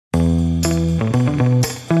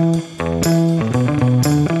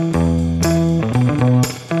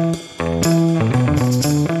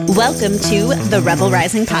Welcome to the Rebel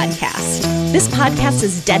Rising Podcast. This podcast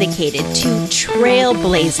is dedicated to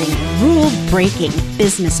trailblazing, rule-breaking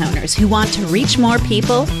business owners who want to reach more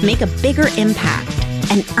people, make a bigger impact,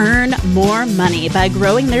 and earn more money by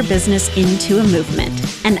growing their business into a movement.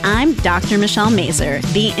 And I'm Dr. Michelle Mazur,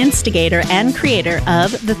 the instigator and creator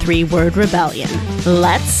of the 3-Word Rebellion.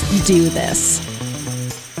 Let's do this.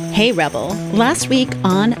 Hey, Rebel. Last week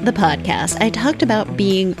on the podcast, I talked about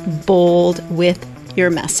being bold with your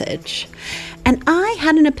message. And I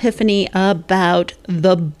had an epiphany about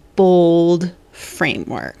the BOLD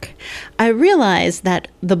framework. I realized that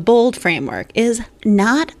the BOLD framework is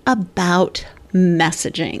not about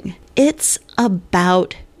messaging. It's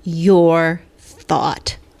about your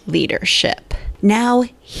thought leadership. Now,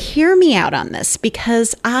 hear me out on this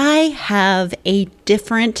because I have a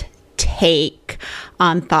different take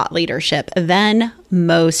on thought leadership than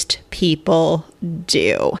most people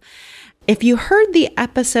do. If you heard the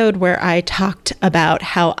episode where I talked about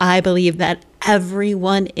how I believe that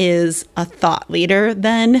everyone is a thought leader,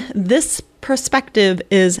 then this perspective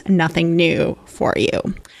is nothing new for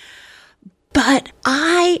you. But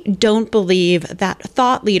I don't believe that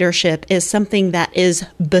thought leadership is something that is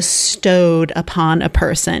bestowed upon a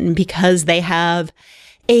person because they have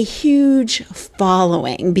a huge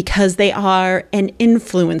following, because they are an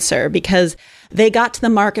influencer, because they got to the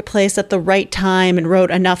marketplace at the right time and wrote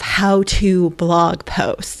enough how-to blog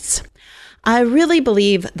posts. I really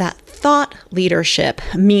believe that thought leadership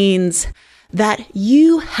means that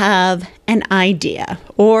you have an idea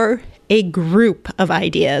or a group of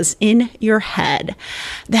ideas in your head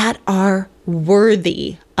that are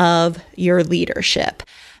worthy of your leadership,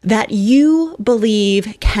 that you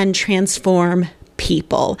believe can transform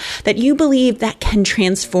people, that you believe that can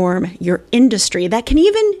transform your industry, that can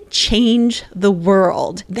even change the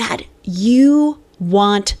world, that you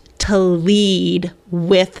want to lead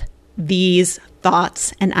with these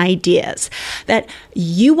thoughts and ideas, that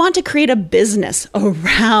you want to create a business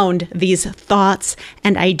around these thoughts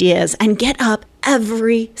and ideas and get up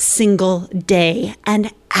every single day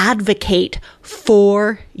and advocate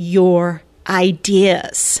for your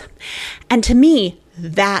ideas. And to me,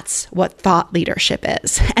 that's what thought leadership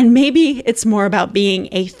is. And maybe it's more about being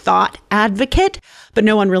a thought advocate, but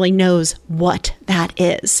no one really knows what that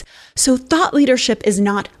is. So thought leadership is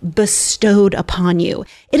not bestowed upon you.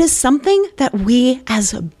 It is something that we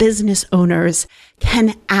as business owners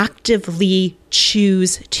can actively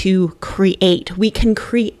choose to create. We can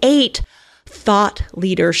create thought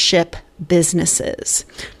leadership businesses.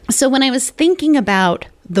 So when I was thinking about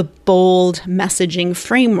the BOLD messaging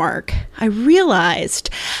framework, I realized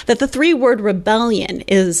that the 3-Word Rebellion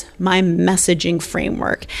is my messaging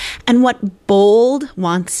framework. And what BOLD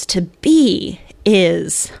wants to be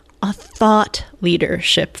is a thought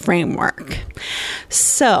leadership framework.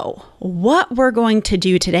 So what we're going to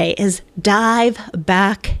do today is dive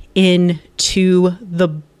back into the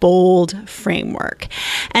BOLD framework.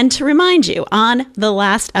 And to remind you, on the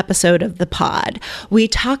last episode of the pod, we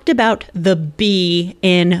talked about the B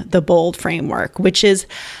in the BOLD framework, which is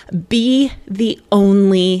be the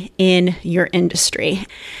only in your industry.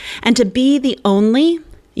 And to be the only,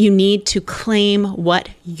 you need to claim what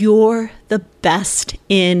you're the best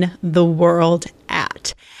in the world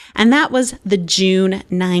at. And that was the June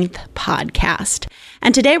 9th podcast.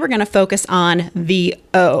 And today we're going to focus on the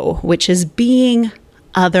O, which is being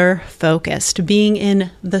other focused, being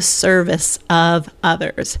in the service of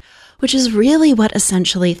others, which is really what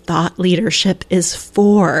essentially thought leadership is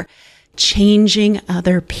for, changing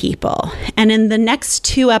other people. And in the next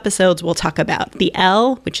 2 episodes, we'll talk about the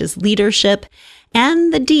L, which is leadership,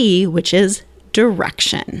 and the D, which is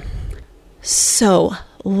direction. So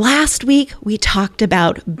last week, we talked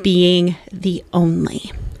about being the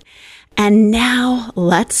only. And now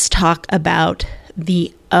let's talk about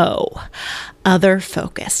the O, other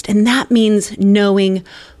focused. And that means knowing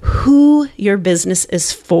who your business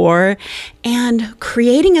is for and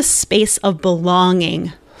creating a space of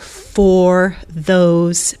belonging for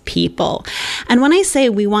those people. And when I say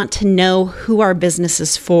we want to know who our business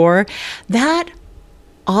is for, that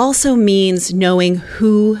also means knowing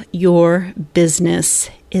who your business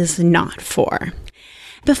is not for.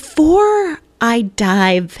 Before I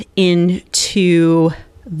dive into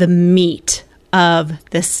the meat of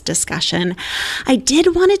this discussion, I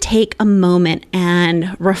did want to take a moment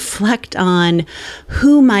and reflect on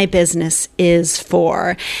who my business is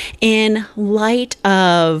for in light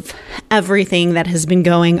of everything that has been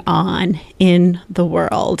going on in the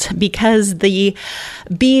world. Because the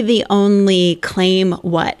Be the Only Claim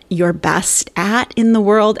What You're Best At in the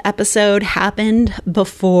World episode happened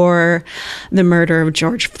before the murder of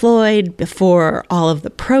George Floyd, before all of the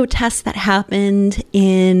protests that happened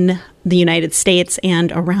in the United States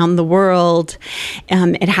and around the world.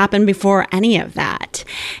 It happened before any of that.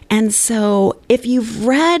 And so if you've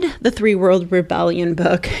read the Three World Rebellion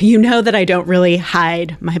book, you know that I don't really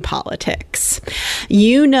hide my politics.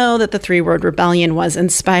 You know that the Three World Rebellion was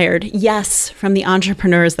inspired, yes, from the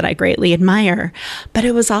entrepreneurs that I greatly admire, but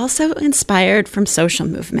it was also inspired from social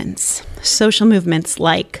movements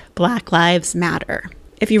like Black Lives Matter.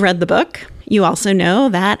 If you read the book, you also know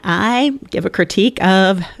that I give a critique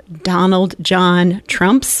of Donald John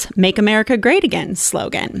Trump's Make America Great Again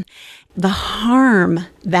slogan. The harm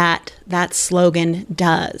that that slogan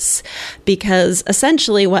does, because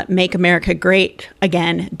essentially what Make America Great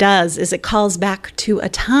Again does is it calls back to a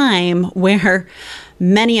time where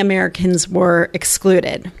many Americans were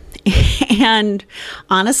excluded. And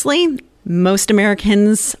honestly, most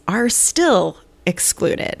Americans are still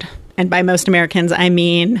excluded. And by most Americans, I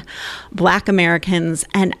mean Black Americans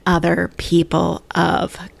and other people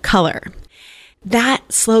of color.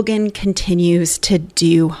 That slogan continues to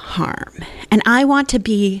do harm. And I want to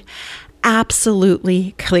be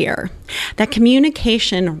absolutely clear that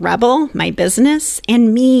Communication Rebel, my business,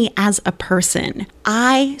 and me as a person,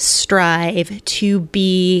 I strive to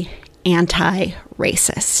be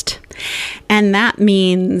anti-racist. And that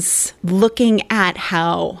means looking at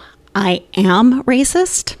how I am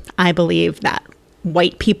racist. I believe that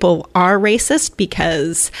white people are racist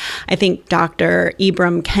because I think Dr.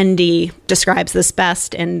 Ibram Kendi describes this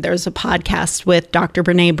best, and there's a podcast with Dr.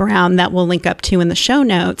 Brene Brown that we'll link up to in the show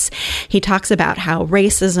notes. He talks about how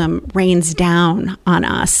racism rains down on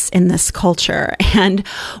us in this culture, and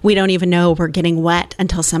we don't even know we're getting wet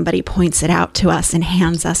until somebody points it out to us and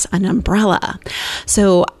hands us an umbrella.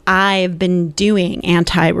 So I've been doing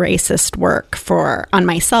anti-racist work on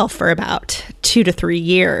myself for about 2 to 3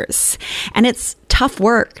 years, and it's tough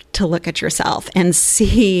work to look at yourself and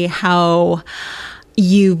see how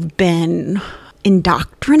you've been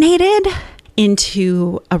indoctrinated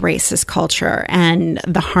into a racist culture and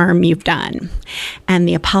the harm you've done and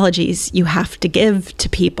the apologies you have to give to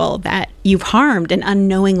people that you've harmed and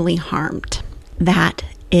unknowingly harmed. That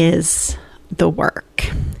is the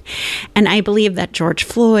work. And I believe that George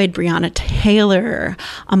Floyd, Breonna Taylor,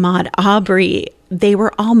 Ahmaud Arbery, they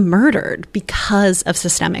were all murdered because of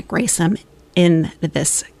systemic racism in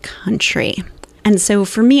this country. And so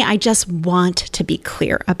for me, I just want to be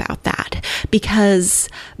clear about that, because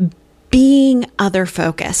being other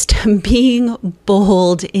focused, being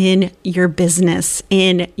bold in your business,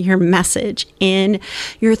 in your message, in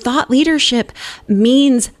your thought leadership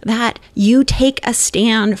means that you take a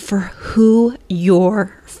stand for who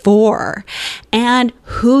you're for and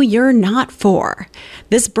who you're not for.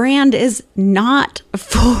 This brand is not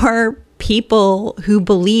for people who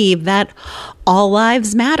believe that all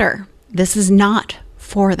lives matter. This is not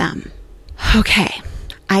for them. Okay.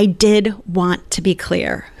 I did want to be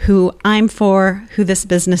clear who I'm for, who this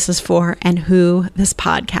business is for, and who this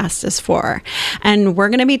podcast is for. And we're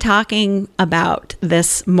going to be talking about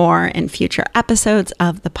this more in future episodes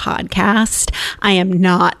of the podcast. I am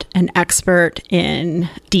not an expert in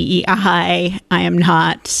DEI. I am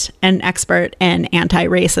not an expert in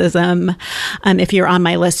anti-racism. If you're on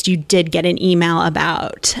my list, you did get an email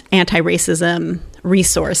about anti-racism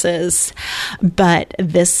resources, but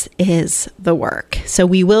this is the work. So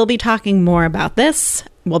we will be talking more about this.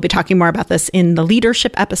 We'll be talking more about this in the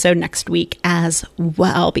leadership episode next week as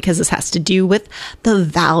well, because this has to do with the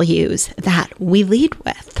values that we lead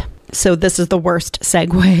with. So this is the worst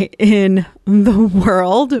segue in the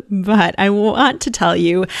world, but I want to tell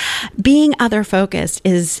you, being other focused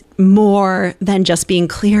is more than just being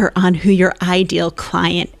clear on who your ideal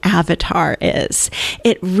client avatar is.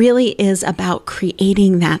 It really is about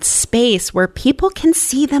creating that space where people can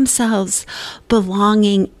see themselves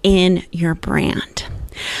belonging in your brand.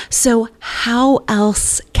 So how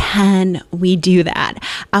else can we do that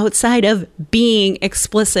outside of being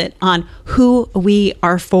explicit on who we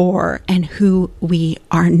are for and who we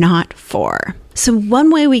are not for? So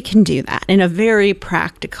one way we can do that in a very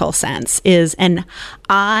practical sense is an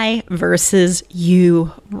I versus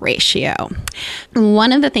you ratio.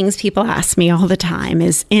 One of the things people ask me all the time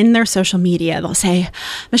is in their social media, they'll say,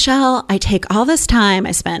 Michelle, I take all this time,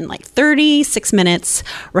 I spend like 36 minutes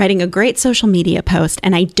writing a great social media post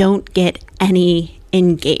and I don't get any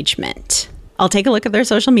engagement. I'll take a look at their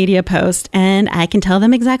social media post and I can tell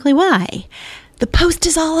them exactly why. The post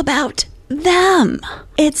is all about them.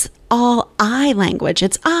 It's all I language.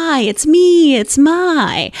 It's I, it's me, it's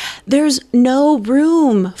my. There's no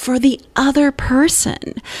room for the other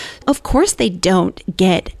person. Of course they don't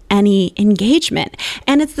get any engagement.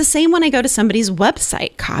 And it's the same when I go to somebody's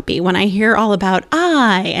website copy, when I hear all about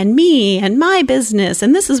I and me and my business,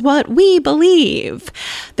 and this is what we believe.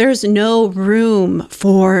 There's no room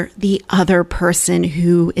for the other person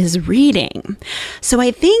who is reading. So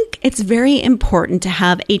I think it's very important to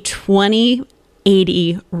have a 20-80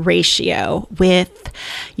 ratio with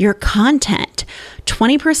your content.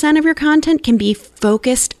 20% of your content can be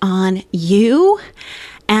focused on you,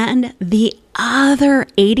 and the other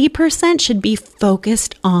 80% should be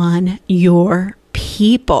focused on your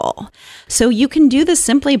people. So you can do this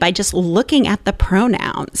simply by just looking at the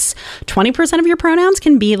pronouns. 20% of your pronouns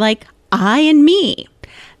can be like I and me.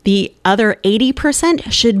 The other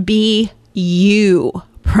 80% should be you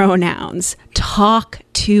pronouns. Talk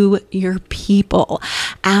to your people.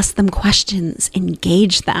 Ask them questions.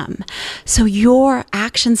 Engage them. So your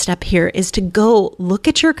action step here is to go look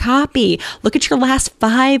at your copy. Look at your last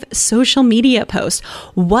 5 social media posts.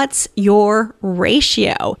 What's your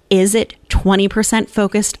ratio? Is it 20%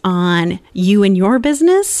 focused on you and your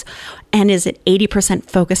business? And is it 80%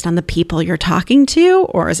 focused on the people you're talking to?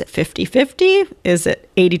 Or is it 50-50? Is it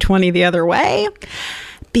 80-20 the other way?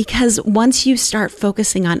 Because once you start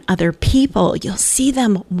focusing on other people, you'll see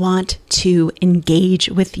them want to engage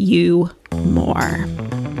with you more.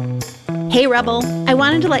 Hey Rebel, I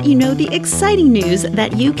wanted to let you know the exciting news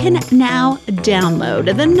that you can now download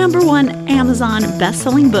the #1 Amazon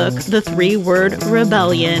best-selling book, The 3-Word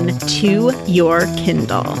Rebellion, to your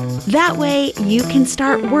Kindle. That way you can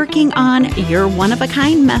start working on your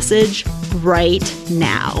one-of-a-kind message right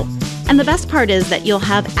now. And the best part is that you'll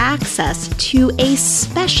have access to a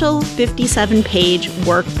special 57-page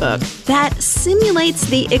workbook that simulates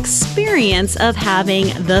the experience of having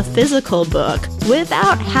the physical book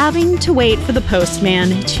without having to wait for the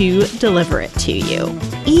postman to deliver it to you.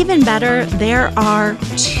 Even better, there are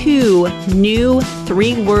 2 new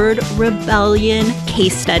 3-Word Rebellion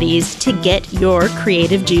case studies to get your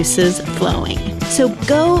creative juices flowing. So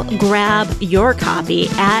go grab your copy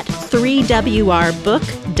at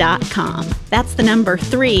 3wrbook.com. That's the number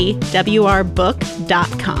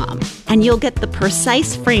 3wrbook.com. And you'll get the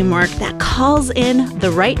precise framework that calls in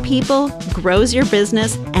the right people, grows your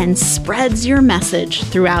business, and spreads your message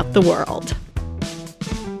throughout the world.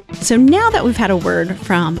 So now that we've had a word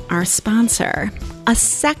from our sponsor, a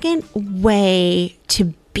second way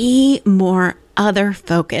to be more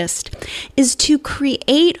other-focused is to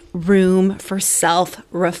create room for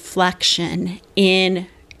self-reflection in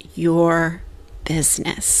your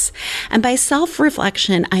business. And by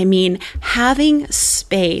self-reflection, I mean having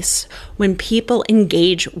space when people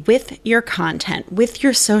engage with your content, with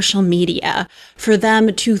your social media, for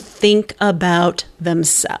them to think about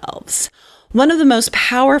themselves. One of the most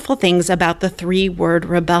powerful things about the 3-Word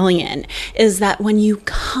Rebellion is that when you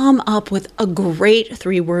come up with a great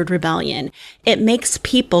 3-word rebellion, it makes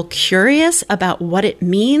people curious about what it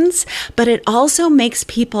means, but it also makes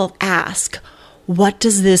people ask, what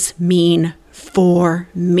does this mean for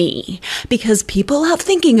me? Because people love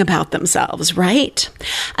thinking about themselves, right?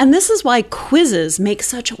 And this is why quizzes make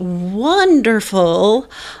such wonderful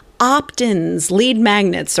opt-ins, lead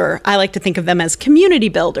magnets, or I like to think of them as community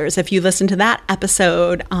builders if you listen to that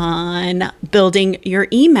episode on building your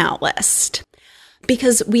email list.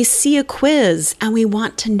 Because we see a quiz and we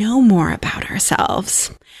want to know more about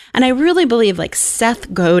ourselves. And I really believe, like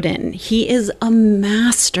Seth Godin, he is a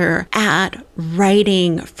master at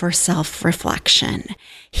writing for self-reflection.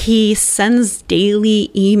 He sends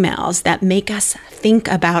daily emails that make us think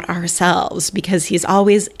about ourselves because he's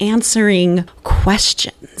always answering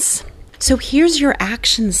questions. So here's your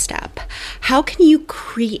action step. How can you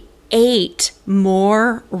create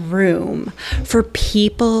more room for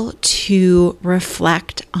people to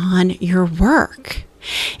reflect on your work,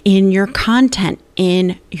 in your content,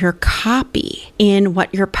 in your copy, in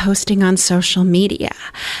what you're posting on social media?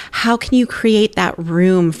 How can you create that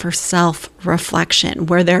room for self-reflection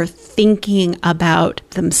where they're thinking about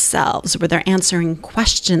themselves, where they're answering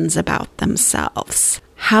questions about themselves?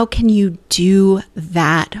 how can you do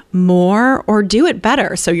that more or do it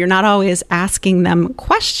better? So you're not always asking them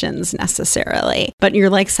questions necessarily, but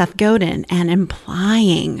you're like Seth Godin and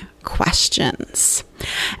implying questions.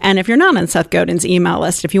 And if you're not on Seth Godin's email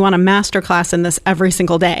list, if you want a masterclass in this every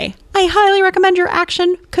single day, I highly recommend your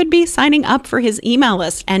action could be signing up for his email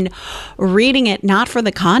list and reading it not for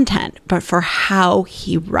the content, but for how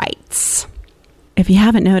he writes. If you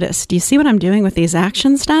haven't noticed, do you see what I'm doing with these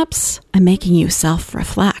action steps? I'm making you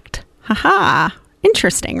self-reflect. Haha,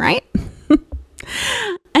 interesting, right?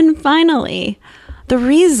 And finally, the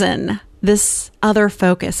reason this other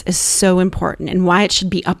focus is so important and why it should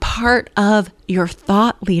be a part of your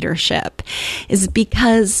thought leadership is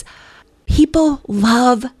because people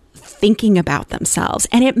love thinking about themselves.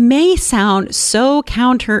 And it may sound so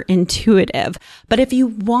counterintuitive, but if you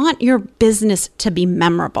want your business to be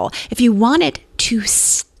memorable, if you want it to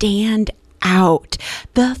stand out,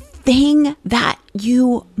 the thing that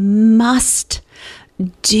you must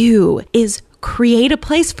do is create a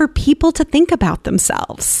place for people to think about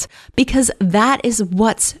themselves, because that is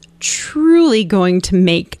what's truly going to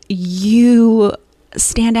make you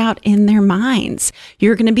stand out in their minds.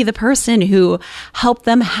 You're going to be the person who helped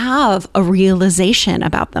them have a realization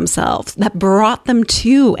about themselves that brought them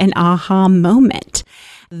to an aha moment.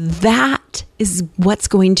 That is what's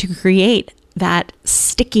going to create that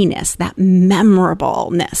stickiness, that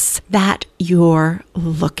memorableness that you're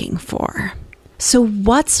looking for. So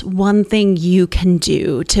what's one thing you can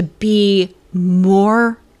do to be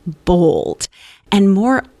more bold and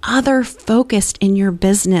more other focused in your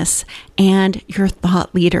business and your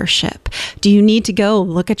thought leadership? Do you need to go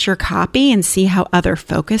look at your copy and see how other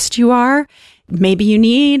focused you are? Maybe you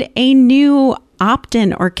need a new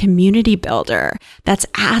opt-in or community builder that's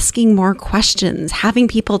asking more questions, having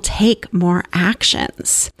people take more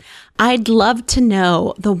actions. I'd love to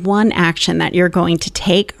know the one action that you're going to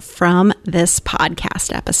take from this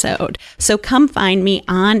podcast episode. So come find me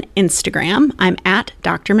on Instagram. I'm at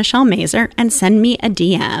Dr. Michelle Mazur, and send me a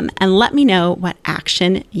DM and let me know what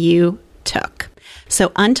action you took.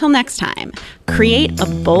 So until next time, create a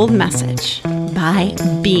bold message by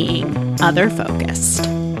being other focused.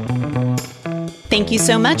 Thank you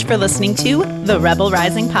so much for listening to the Rebel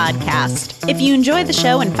Rising Podcast. If you enjoy the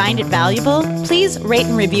show and find it valuable, please rate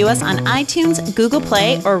and review us on iTunes, Google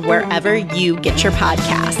Play, or wherever you get your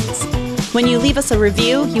podcasts. When you leave us a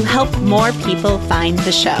review, you help more people find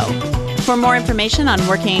the show. For more information on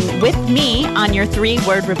working with me on your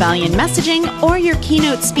 3-word rebellion messaging or your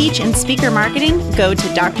keynote speech and speaker marketing, go to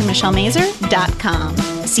drmichellemazur.com.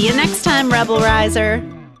 See you next time, Rebel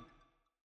Riser.